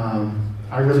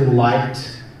 I really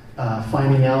liked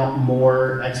finding out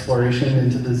more exploration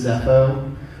into the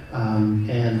Zepho,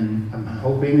 and I'm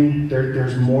hoping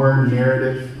there's more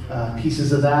narrative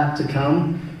pieces of that to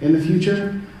come in the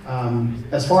future.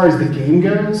 As far as the game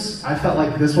goes, I felt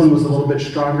like this one was a little bit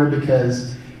stronger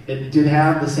because it did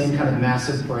have the same kind of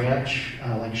massive branch,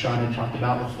 like Sean had talked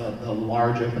about with the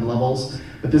large open levels,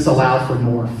 but this allowed for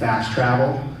more fast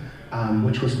travel,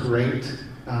 which was great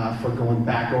for going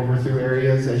back over through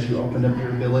areas as you opened up your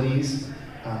abilities.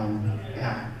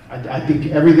 I think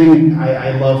everything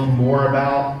I loved more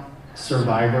about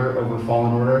Survivor over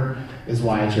Fallen Order is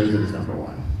why I chose it as number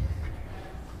 1.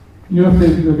 You know if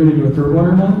they're going to do a third one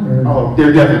or not? Or? Oh,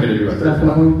 they're definitely going to do a third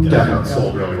one. Definitely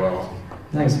sold really well.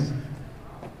 Nice.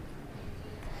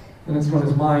 The next one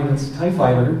is mine. It's TIE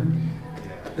Fighter.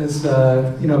 It's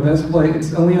best play.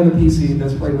 It's only on the PC.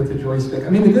 Best played with the joystick. I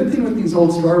mean, the good thing with these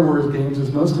old Star Wars games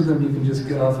is most of them you can just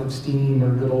get off of Steam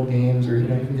or Good Old Games, or you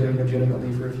can get them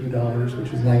legitimately for a few dollars,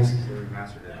 which is nice.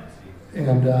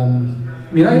 And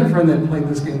I had a friend that played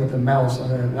this game with a mouse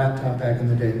on a laptop back in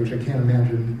the day, which I can't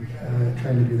imagine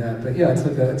trying to do that. But yeah,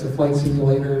 it's a flight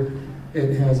simulator.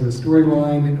 It has a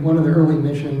storyline. In one of the early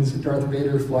missions, Darth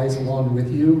Vader flies along with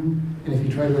you, and if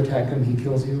you try to attack him, he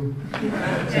kills you.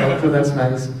 So that's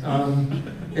nice.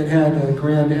 It had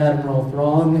Grand Admiral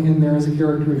Thrawn in there as a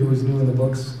character who was new in the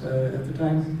books at the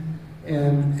time.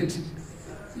 And it's,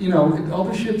 all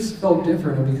the ships felt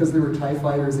different, and because they were TIE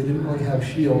fighters, they didn't really have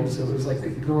shields, so it was like they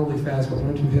could go really fast, but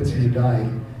one or two hits and you died.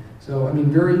 So,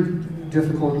 very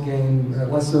difficult game,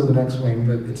 less so than X-Wing,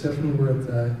 but it's definitely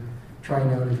worth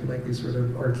trying out if you like these sort of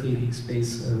arcadey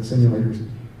space simulators.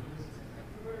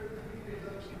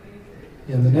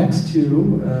 And the next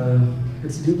two,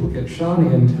 it's a duplicate.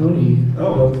 Shawnee and Tony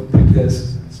both picked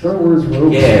this. Star Wars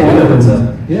Rogue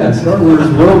Squadron. Yeah, Star Wars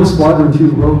Rogue Squadron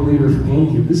 2 Rogue Leader for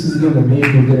GameCube. This is the game that made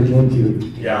me get a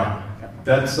GameCube. Yeah,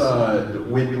 that's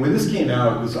when this came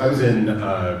out. I was in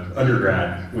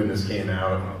undergrad when this came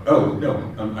out. Oh no,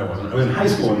 I wasn't. I was in high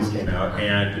school when this came out,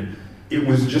 and it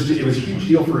was a huge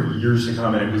deal for years to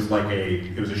come. And it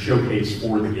was a showcase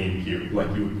for the GameCube. Like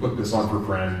you would put this on for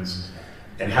friends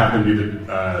and have them do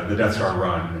the Death Star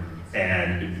run.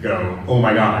 And go, oh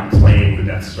my God, I'm playing the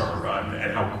Death Star run,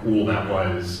 and how cool that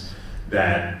was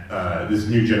that this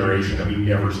new generation, that we've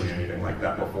never seen anything like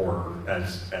that before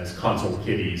as console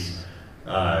kiddies.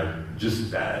 The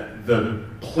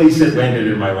place it landed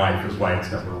in my life is why it's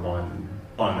number one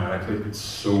on that. I played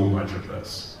so much of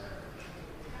this.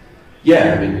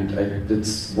 Yeah, I mean,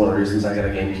 it's one of the reasons I got a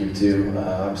GameCube too.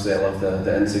 Obviously, I love the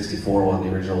N64 one,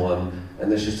 the original one,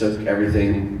 and this just took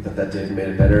everything that did and made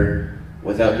it better.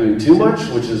 Without doing too much,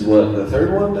 which is what the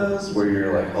third one does, where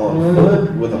you're like on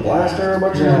foot with a blaster a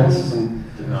bunch of levels, and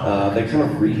they kind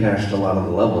of rehashed a lot of the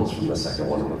levels from the second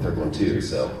one and the third one too,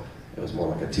 so it was more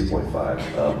like a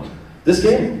 2.5. This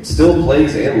game still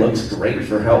plays and looks great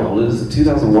for how old it is. It's a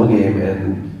 2001 game,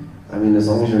 and I mean, as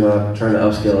long as you're not trying to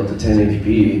upscale it to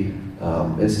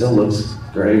 1080p, it still looks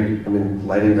great. I mean,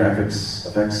 lighting, graphics,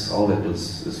 effects, all of it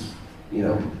is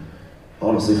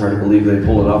honestly hard to believe they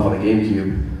pulled it off on a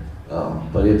GameCube.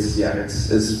 But it's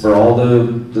for all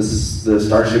the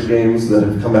Starship games that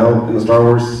have come out in the Star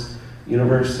Wars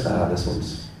universe. This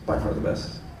one's by far the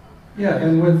best. Yeah,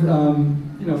 and with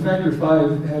Factor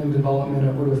 5 had in development,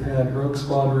 it would have had Rogue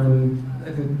Squadron,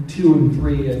 I think 2 and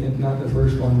 3. I think not the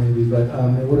first one maybe, but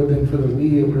it would have been for the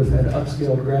Wii. It would have had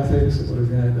upscaled graphics. It would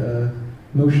have had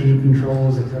motion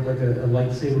controls. It had like a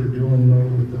lightsaber dueling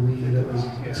mode with the Wii that was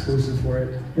exclusive for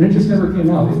it. And it just never came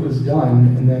out. It was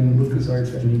done, and then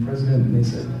LucasArts had a new president, and they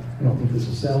said, I don't think this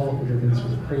will sell, which I think is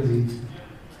sort of crazy,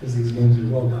 because these games are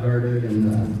well regarded.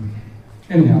 And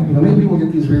anyhow, maybe we'll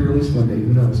get these re-released one day.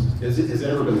 Who knows? Has it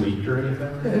ever been leaked or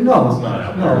anything? No. It's not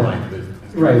out there like the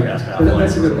right. But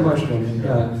that's a good question.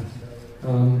 Yeah.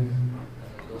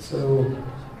 So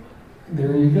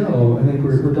there you go. I think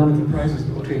we're done with the prizes,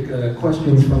 but we'll take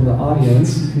questions from the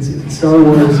audience. You can see the Star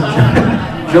Wars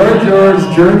Jar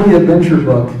Jar's Journey Adventure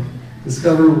Book.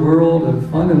 Discover world of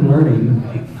fun and learning.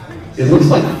 It looks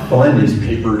like fun is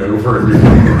papered over.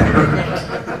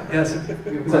 Yes.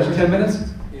 Is that 10 minutes?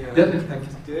 Yeah. Yep. Thank you.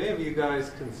 Do any of you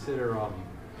guys consider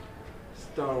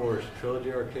Star Wars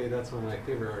Trilogy Arcade? That's one of my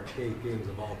favorite arcade games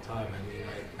of all time. I mean,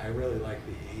 I really like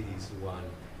the 80s one.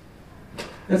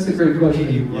 That's a great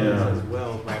question. As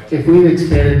well, if we'd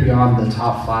expanded beyond the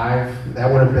top 5,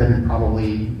 that would have been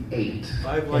probably 8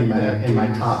 in my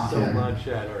top 10. So much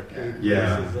at arcade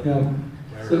places. Yeah.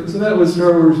 So that was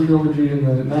Star Wars Trilogy in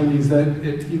the 90s.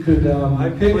 That you could. I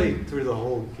played through the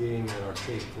whole game at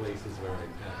arcade places where I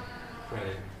got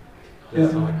credit.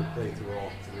 That's how I could play through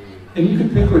all 3. And you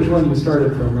could pick which one you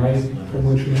started from, right? From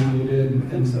which one you did.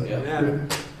 And so,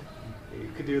 you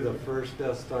could do the first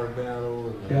Death Star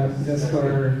battle. And Death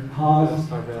Star Hoth. Death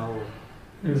Star battle.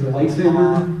 There's a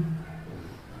lightsaber.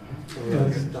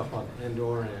 Stuff on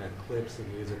Endor and Eclipse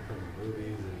and music from the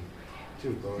movies and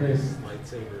 2 bonus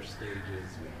lightsaber stages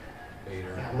with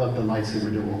Vader. I love the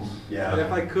lightsaber duels. Yeah. And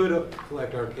if I could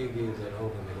collect arcade games at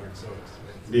home and they weren't so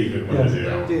expensive. Be a good one to do.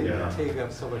 It didn't take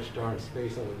up so much darn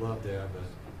space. I would love to have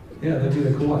it. Yeah, that'd be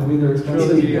the cool one. I mean, they're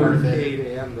expensive. The arcade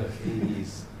and the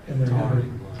 80s Atari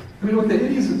one. I mean, with the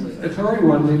 80s Atari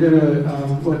one, they did a,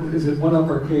 One Up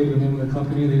Arcade, the name of the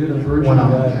company? They did a version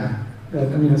of that.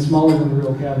 I mean, it's smaller than the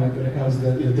real cabinet, but it has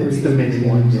the it's the mini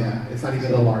one, yeah. It's not even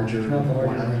the larger one. Not the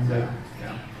larger one, yeah.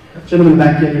 Gentlemen,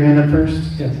 back, you have your hand up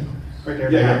first? Yes. Right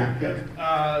there.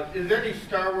 Yeah. Is there any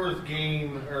Star Wars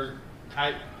game or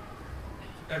type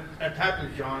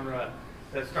of genre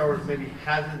that Star Wars maybe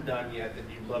hasn't done yet that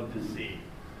you'd love to see?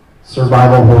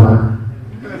 Survival horror.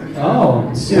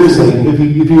 Oh, seriously! If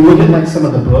you look at like some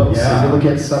of the books, if you look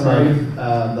at some of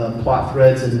the plot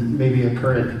threads and maybe a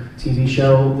current TV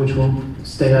show, which will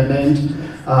stay unnamed,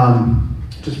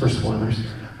 just for spoilers,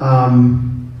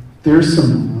 there's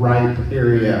some ripe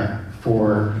area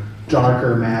for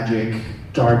darker magic,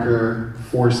 darker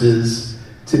forces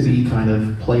to be kind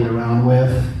of played around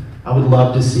with. I would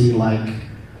love to see like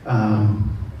a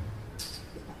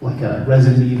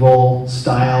Resident Evil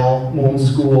style, old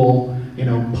school,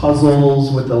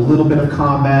 puzzles with a little bit of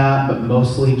combat, but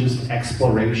mostly just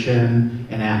exploration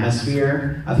and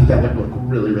atmosphere. I think that would look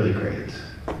really, really great.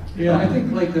 Yeah, I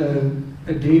think like a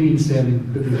dating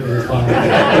sim could be really fun.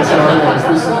 Star Wars.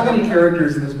 There's so many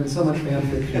characters and there's been so much fan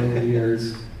fiction over the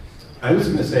years. I was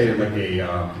going to say like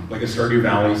a Stardew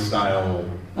Valley style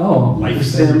life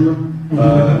sim.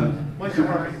 Moisture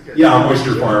Farm. Yeah,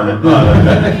 Moisture Farm.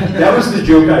 That was the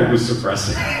joke I was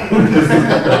suppressing because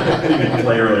I didn't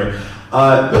play earlier.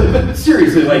 But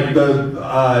seriously, like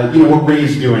what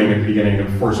Rey's doing at the beginning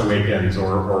of Force Awakens,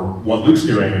 or what Luke's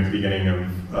doing at the beginning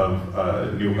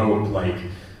of New Hope, like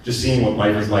just seeing what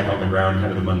life is like on the ground,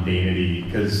 kind of the mundanity,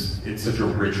 because it's such a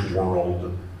rich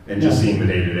world, and just seeing the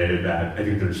day-to-day of that. I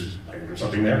think there's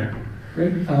something there.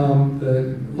 Great.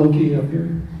 The Loki up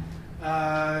here.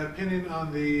 Opinion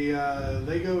on the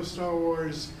Lego Star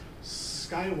Wars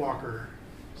Skywalker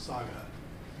saga.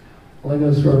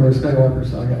 Lego Star Wars Skywalker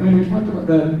saga. I mean, we talked about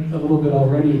that a little bit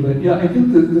already, but yeah, I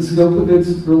think the scope of it's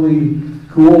really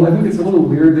cool. I think it's a little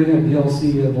weird they have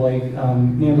DLC of like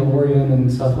Mandalorian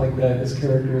and stuff like that as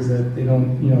characters that they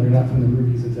don't, they're not from the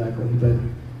movies exactly, but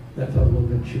that felt a little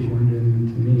bit shoehorned in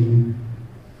to me.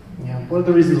 Yeah, one of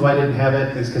the reasons why I didn't have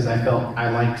it is because I felt I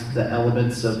liked the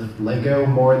elements of Lego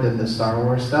more than the Star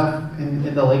Wars stuff in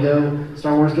the Lego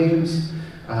Star Wars games.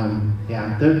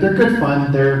 They're good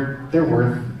fun. They're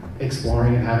worth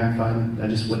exploring and having fun. I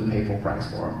just wouldn't pay full price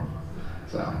for them.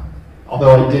 So,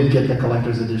 although I did get the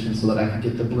collector's edition so that I could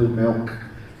get the blue milk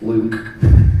Luke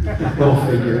little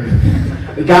figure.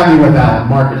 It got me without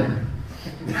marketing.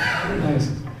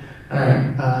 Nice. All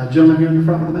right, gentleman here in the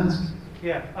front with the mask.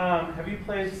 Yeah. Have you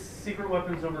played Secret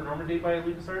Weapons Over Normandy by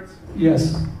LucasArts?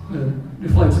 Yes. The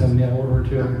flight sim, World War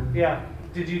II. Yeah.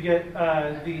 Did you get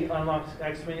the unlocked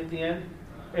X-Wing at the end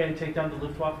and take down the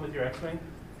Luftwaffe with your X-Wing?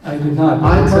 I did not.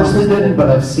 I personally didn't, but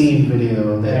I've seen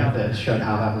video that showed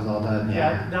how that was all done.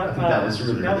 I think that was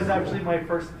really That was really actually cool. my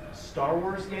first Star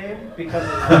Wars game because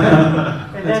of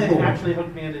that. And then it actually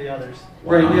hooked me into the others.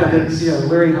 Right,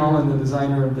 Larry Holland, the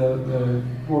designer of the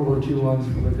World War II ones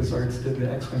from LucasArts, did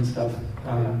the X-Wing stuff.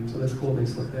 So that's cool they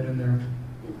slipped that in there.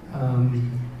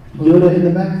 Yoda in the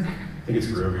back? I think it's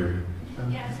Grogu.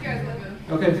 Yeah, it's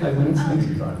Grogu. Okay, 5 minutes. Thanks.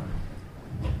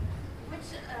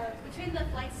 Between the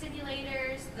flight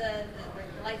simulators, the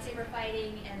lightsaber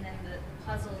fighting, and then the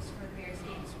puzzles for the various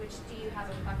games, which do you have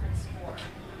a preference for?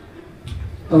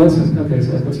 Oh, okay.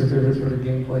 So what's your favorite sort of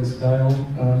gameplay style?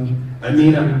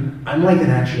 I'm like an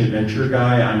action adventure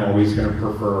guy. I'm always going to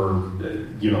prefer,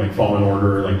 like Fallen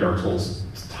Order, like Dark Souls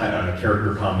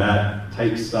character combat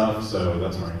type stuff. So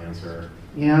that's my answer.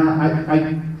 Yeah,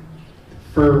 I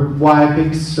for why I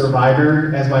picked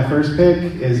Survivor as my first pick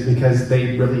is because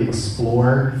they really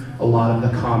explore a lot of the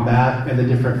combat and the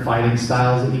different fighting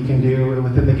styles that you can do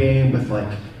within the game, with like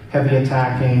heavy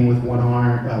attacking with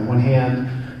one hand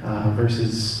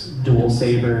versus dual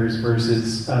sabers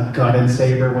versus gun and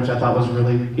saber, which I thought was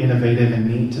really innovative and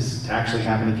neat to actually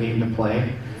have in a game to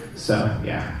play. So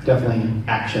yeah, definitely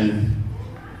action.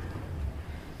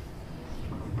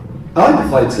 I like the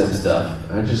flight sim stuff.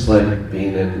 I just like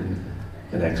being in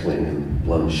an X-Wing and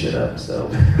blowing shit up, so.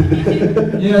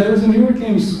 Yeah, there was a newer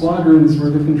game, Squadrons, where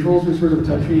the controls were sort of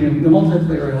touchy, and the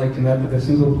multiplayer I liked in that, but the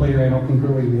single player I don't think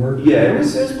really worked. Yeah, it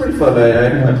was pretty fun.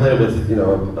 I played it with,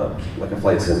 like a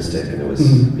flight sim stick, and it was,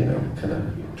 kind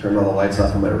of turned all the lights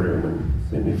off in my room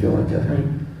and made me feel like that.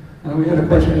 Right. We had a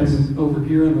question over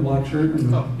here in the black shirt.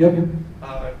 Yep.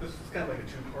 This is kind of like a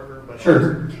two-parter, but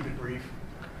sure. I'll keep it brief.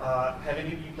 Have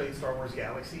any of you played Star Wars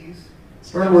Galaxies?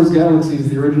 Star Wars Galaxies,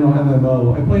 the original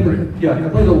MMO. I played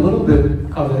a little bit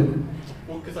of it.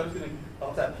 Well, because I was going to,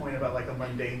 off that point about like a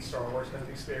mundane Star Wars kind of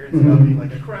experience, about being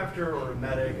like a crafter or a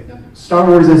medic. Star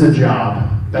Wars is a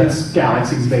job. That's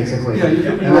Galaxies, basically. Yeah, you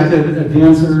could be like a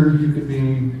dancer, you could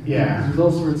be... Yeah. There's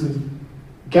all sorts of...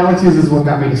 Galaxies is what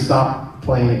got me to stop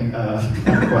playing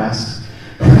Quest,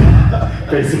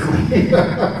 basically.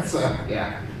 So,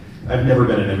 yeah. I've never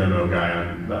been an MMO guy.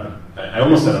 I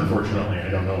almost said unfortunately. I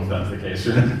don't know if that's the case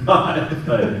or not.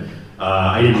 But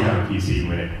I didn't have a PC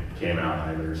when it came out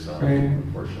either, so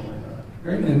unfortunately not.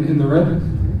 Right, and in the red?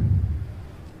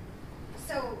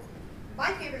 So,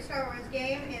 my favorite Star Wars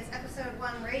game is Episode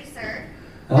 1 Racer.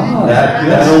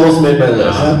 That almost made my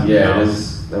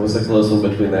list. That was a close one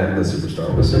between that and the Super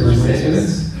Star Wars.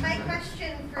 My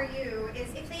question for you is,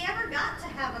 if they ever got to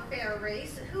have a fair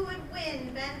race, who would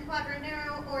win, Ben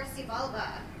Quadranero or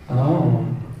Xibalba? Oh.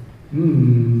 I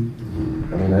mean,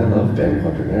 I love Ben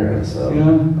Quadranero, so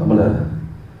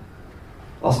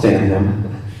I'll stand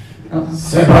him.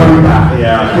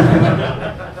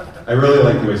 Yeah. I really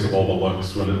like the way Sebulba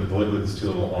looks with its two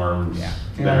little arms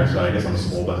there, so I guess I'm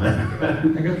Sebulba.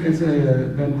 I guess it's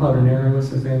a Ben Quadranero, I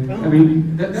think. I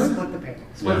mean,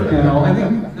 split the panel. I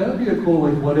think that would be a cool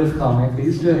what if comic. They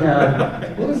used to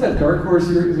have what was that Dark Horse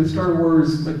series? Is it Star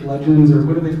Wars Legends or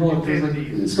what do they call it?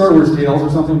 It was Star Wars Tales or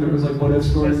something. But it was what if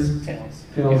stories.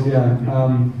 Tales, yeah.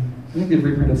 think they've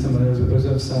reprinted some of those, but those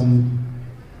have some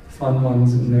fun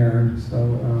ones in there.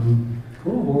 So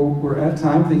cool. Well, we're at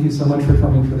time. Thank you so much for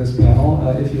coming for this panel.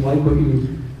 If you like what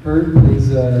you heard,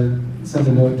 please send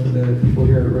a note to the people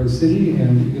here at Rose City,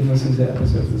 and you can listen to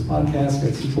episodes of this podcast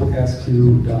at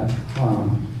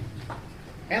sequelcast2.com.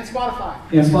 And Spotify.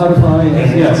 And Spotify,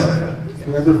 and yes,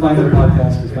 wherever finer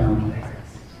podcasts are found.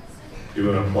 Do you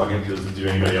want to plug in? Do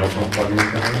anybody else want to plug in?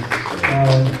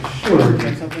 Sure.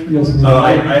 Yes,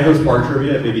 I host bar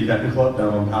trivia at Baby Captain Club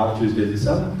down on Powell Tuesdays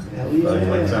at 7.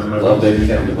 Love Baby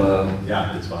Captain Club.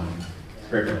 Yeah, it's fun. It's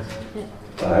great place.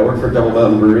 I work for Double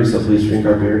Mountain Brewery, so please drink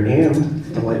our beer and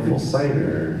delightful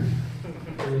cider.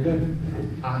 Very good.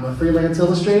 I'm a freelance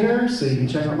illustrator, so you can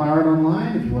check out my art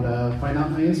online. If you want to find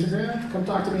out my Instagram, come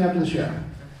talk to me after the show.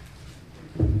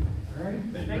 All right.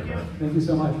 Thank you. Thank you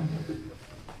so much.